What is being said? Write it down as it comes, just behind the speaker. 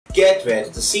Get ready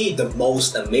to see the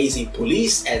most amazing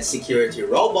police and security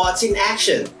robots in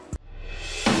action.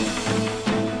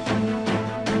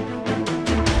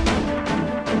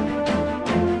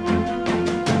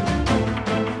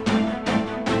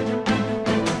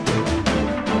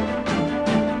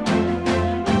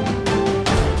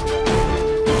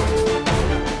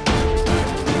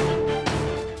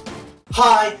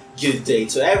 Hi, good day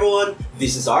to everyone.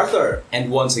 This is Arthur.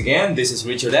 And once again, this is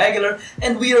Richard Aguilar,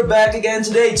 and we are back again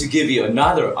today to give you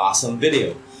another awesome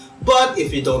video. But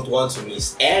if you don't want to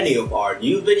miss any of our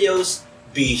new videos,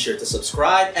 be sure to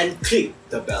subscribe and click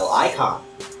the bell icon.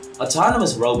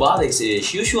 Autonomous robotics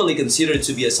is usually considered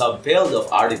to be a subfield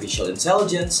of artificial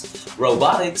intelligence,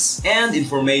 robotics, and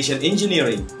information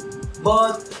engineering.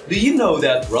 But do you know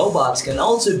that robots can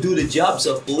also do the jobs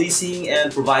of policing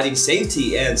and providing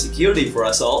safety and security for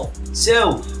us all?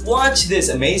 So, watch these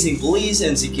amazing police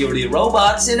and security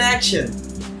robots in action!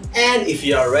 And if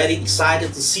you are already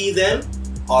excited to see them,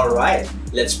 alright,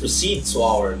 let's proceed to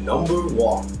our number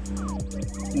 1.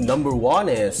 Number 1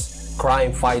 is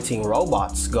crime-fighting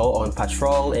robots go on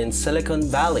patrol in Silicon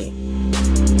Valley.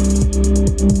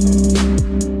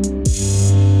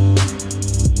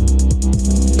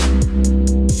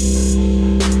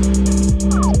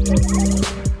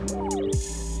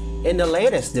 In the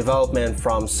latest development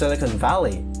from Silicon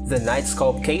Valley, the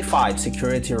Nightscope K5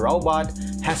 security robot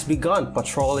has begun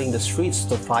patrolling the streets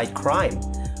to fight crime,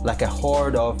 like a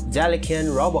horde of Dalikian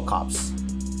RoboCops.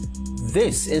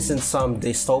 This isn't some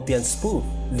dystopian spoof,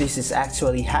 this is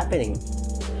actually happening.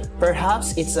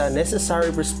 Perhaps it's a necessary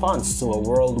response to a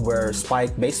world where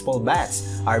spiked baseball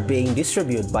bats are being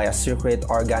distributed by a secret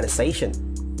organization.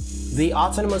 The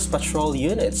autonomous patrol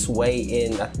units weigh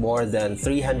in at more than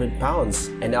 300 pounds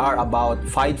and are about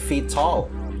 5 feet tall.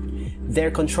 Their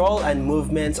control and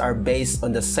movements are based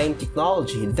on the same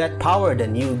technology that powered the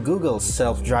new Google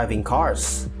self-driving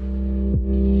cars.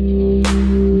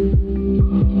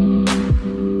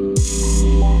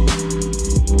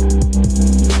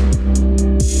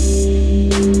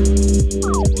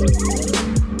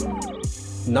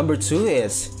 Number 2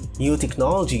 is new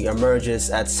technology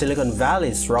emerges at Silicon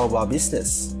Valley's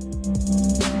RoboBusiness.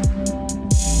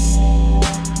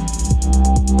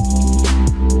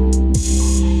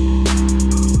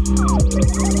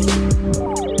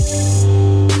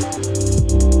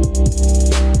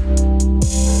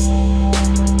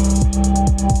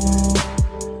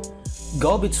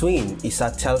 Go-between is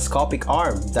a telescopic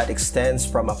arm that extends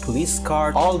from a police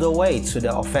car all the way to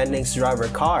the offending's driver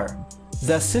car.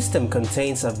 The system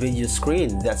contains a video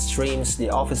screen that streams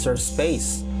the officer's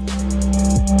face.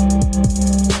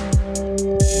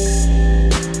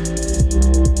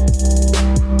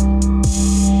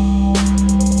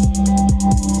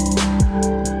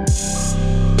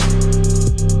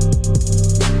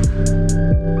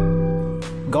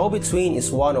 Go-between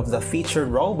is one of the featured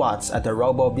robots at the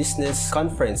RoboBusiness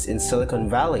conference in Silicon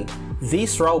Valley.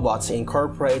 These robots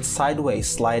incorporate sideways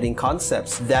sliding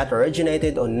concepts that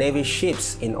originated on Navy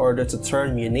ships in order to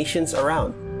turn munitions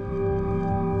around.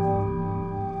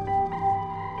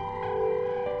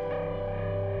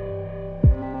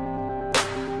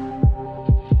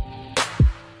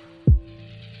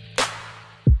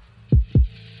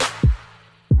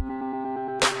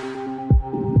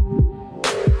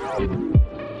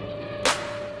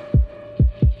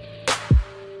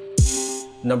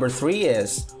 Number 3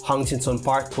 is Huntington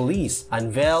Park Police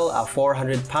unveil a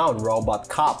 400-pound robot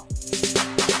cop.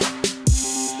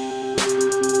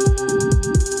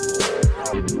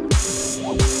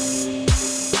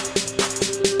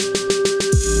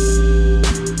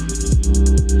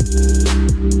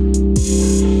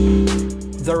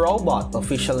 The robot,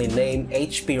 officially named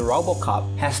HP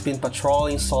RoboCop, has been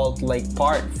patrolling Salt Lake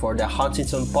Park for the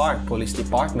Huntington Park Police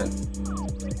Department.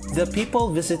 The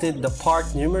people visited the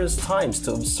park numerous times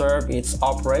to observe its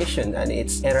operation and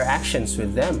its interactions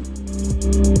with them.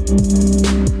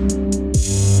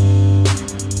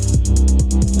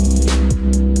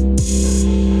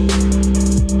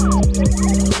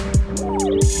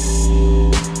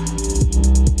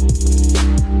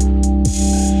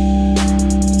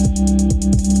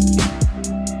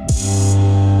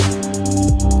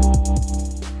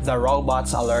 The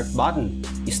robot's alert button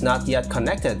is not yet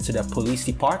connected to the police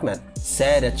department,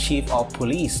 said the chief of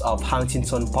police of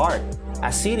Huntington Park,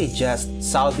 a city just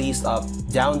southeast of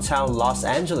downtown Los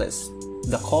Angeles.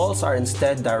 The calls are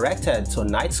instead directed to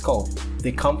Nightscope,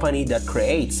 the company that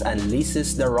creates and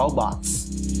leases the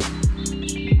robots.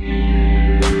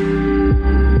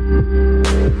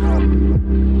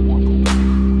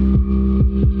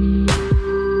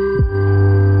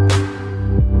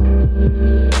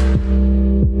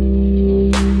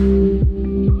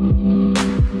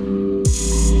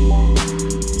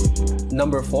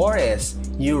 Number 4 is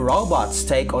new robots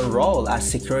take on role as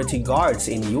security guards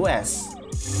in US.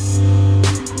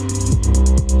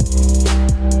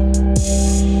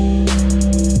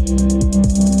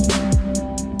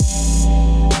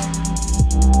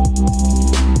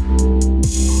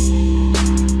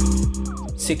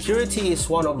 Security is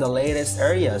one of the latest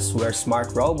areas where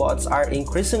smart robots are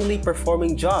increasingly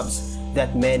performing jobs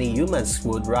that many humans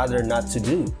would rather not to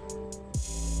do.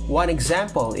 One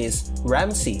example is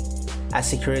Ramsey, a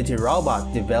security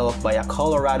robot developed by a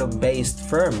Colorado-based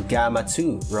firm Gamma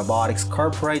 2 Robotics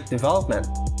Corporate Development.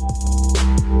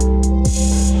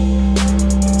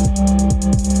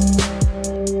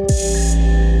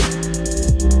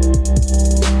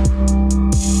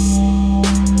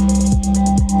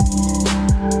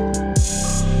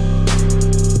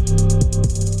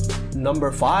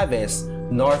 Number 5 is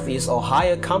Northeast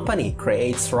Ohio company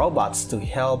creates robots to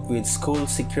help with school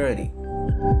security.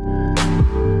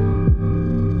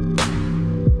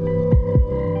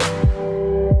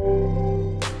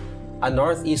 A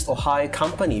Northeast Ohio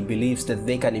company believes that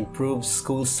they can improve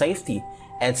school safety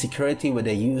and security with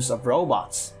the use of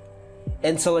robots.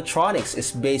 Electronics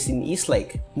is based in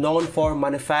Eastlake, known for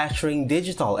manufacturing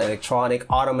digital electronic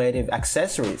automotive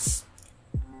accessories.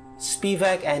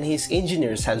 Spivak and his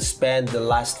engineers have spent the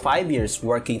last 5 years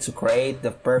working to create the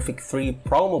Perfect 3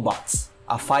 Promobots,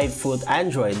 a 5-foot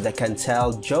android that can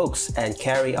tell jokes and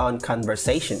carry on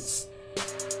conversations.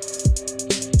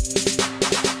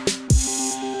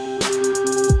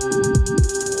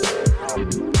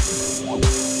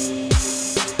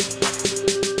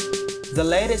 The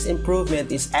latest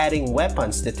improvement is adding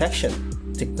weapons detection,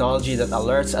 technology that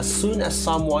alerts as soon as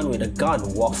someone with a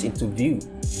gun walks into view.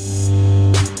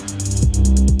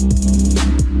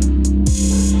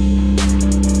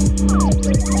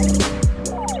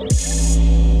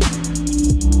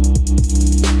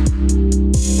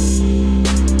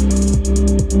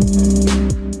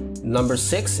 Number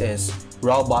 6 is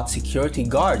robot security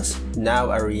guards,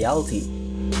 now a reality.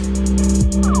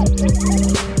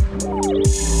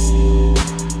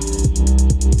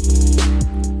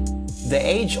 The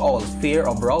age-old fear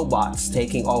of robots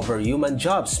taking over human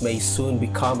jobs may soon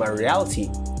become a reality.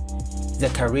 The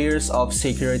careers of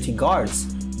security guards,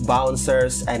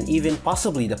 bouncers, and even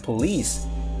possibly the police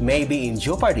may be in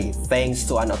jeopardy thanks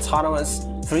to an autonomous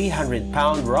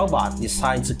 300-pound robot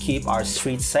designed to keep our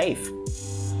streets safe.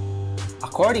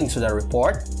 According to the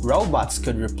report, robots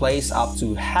could replace up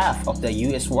to half of the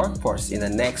US workforce in the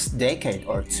next decade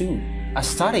or two. A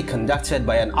study conducted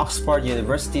by an Oxford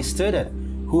University student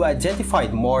who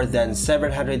identified more than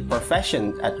 700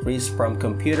 professions at risk from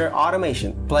computer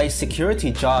automation placed security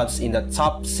jobs in the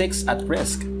top 6 at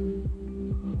risk,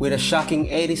 with a shocking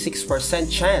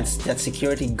 86% chance that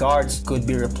security guards could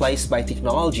be replaced by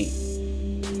technology.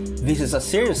 This is a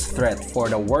serious threat for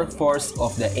the workforce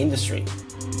of the industry.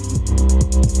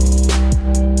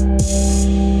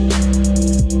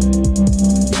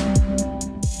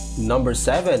 Number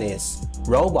 7 is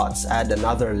robots add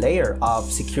another layer of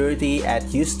security at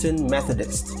Houston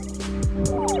Methodist.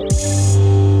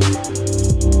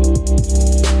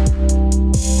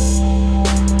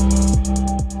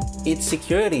 It's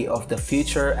security of the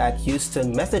future at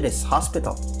Houston Methodist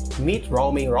Hospital. Meet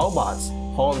roaming robots,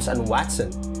 Holmes and Watson.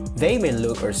 They may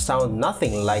look or sound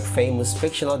nothing like famous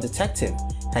fictional detective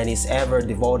and his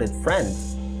ever-devoted friend,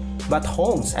 but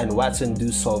Holmes and Watson do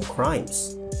solve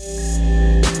crimes.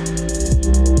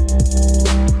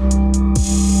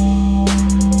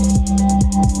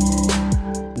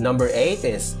 Number 8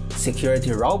 is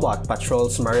security robot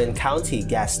patrols Marin County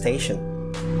gas station.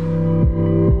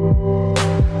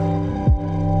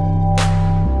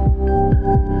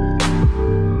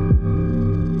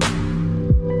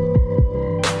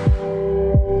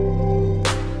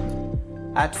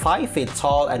 At 5 feet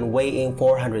tall and weighing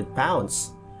 400 pounds,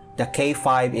 the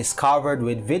K5 is covered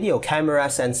with video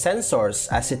cameras and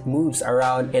sensors as it moves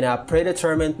around in a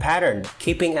predetermined pattern,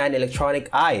 keeping an electronic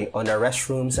eye on the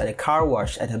restrooms and a car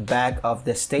wash at the back of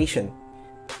the station.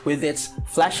 With its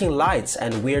flashing lights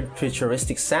and weird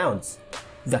futuristic sounds,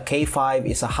 the K5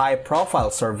 is a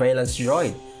high-profile surveillance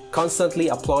droid,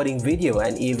 constantly uploading video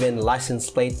and even license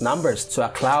plate numbers to a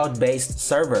cloud-based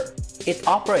server. It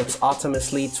operates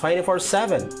autonomously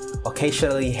 24/7,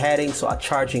 occasionally heading to a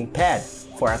charging pad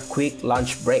for a quick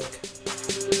lunch break.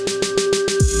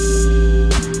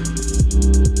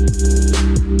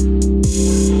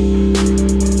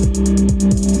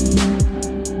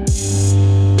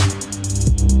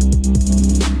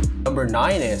 Number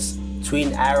 9 is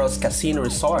Twin Arrows Casino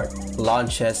Resort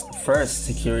launches first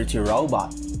security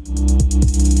robot.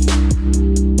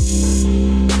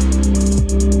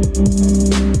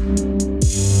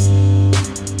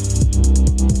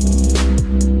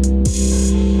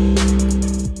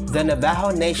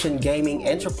 Navajo Nation Gaming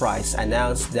Enterprise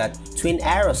announced that Twin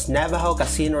Arrows Navajo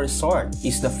Casino Resort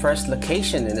is the first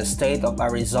location in the state of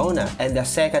Arizona and the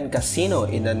second casino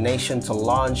in the nation to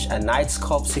launch a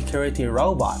Nightscope security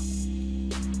robot.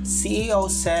 CEO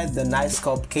said the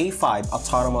Nightscope K5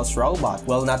 autonomous robot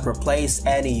will not replace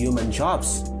any human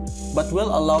jobs, but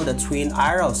will allow the Twin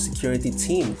Arrows security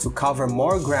team to cover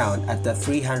more ground at the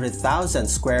 300,000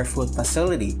 square foot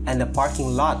facility and the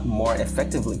parking lot more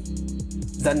effectively.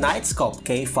 The Nightscope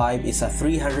K5 is a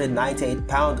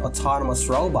 398-pound autonomous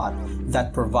robot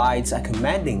that provides a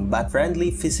commanding but friendly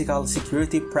physical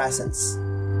security presence.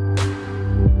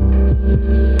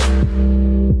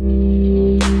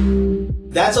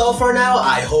 That's all for now.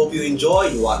 I hope you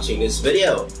enjoyed watching this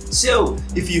video. So,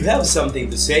 if you have something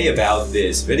to say about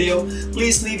this video,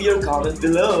 please leave your comment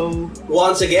below.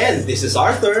 Once again, this is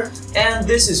Arthur. And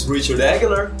this is Richard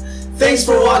Aguilar. Thanks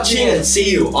for watching and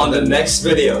see you on the next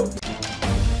video.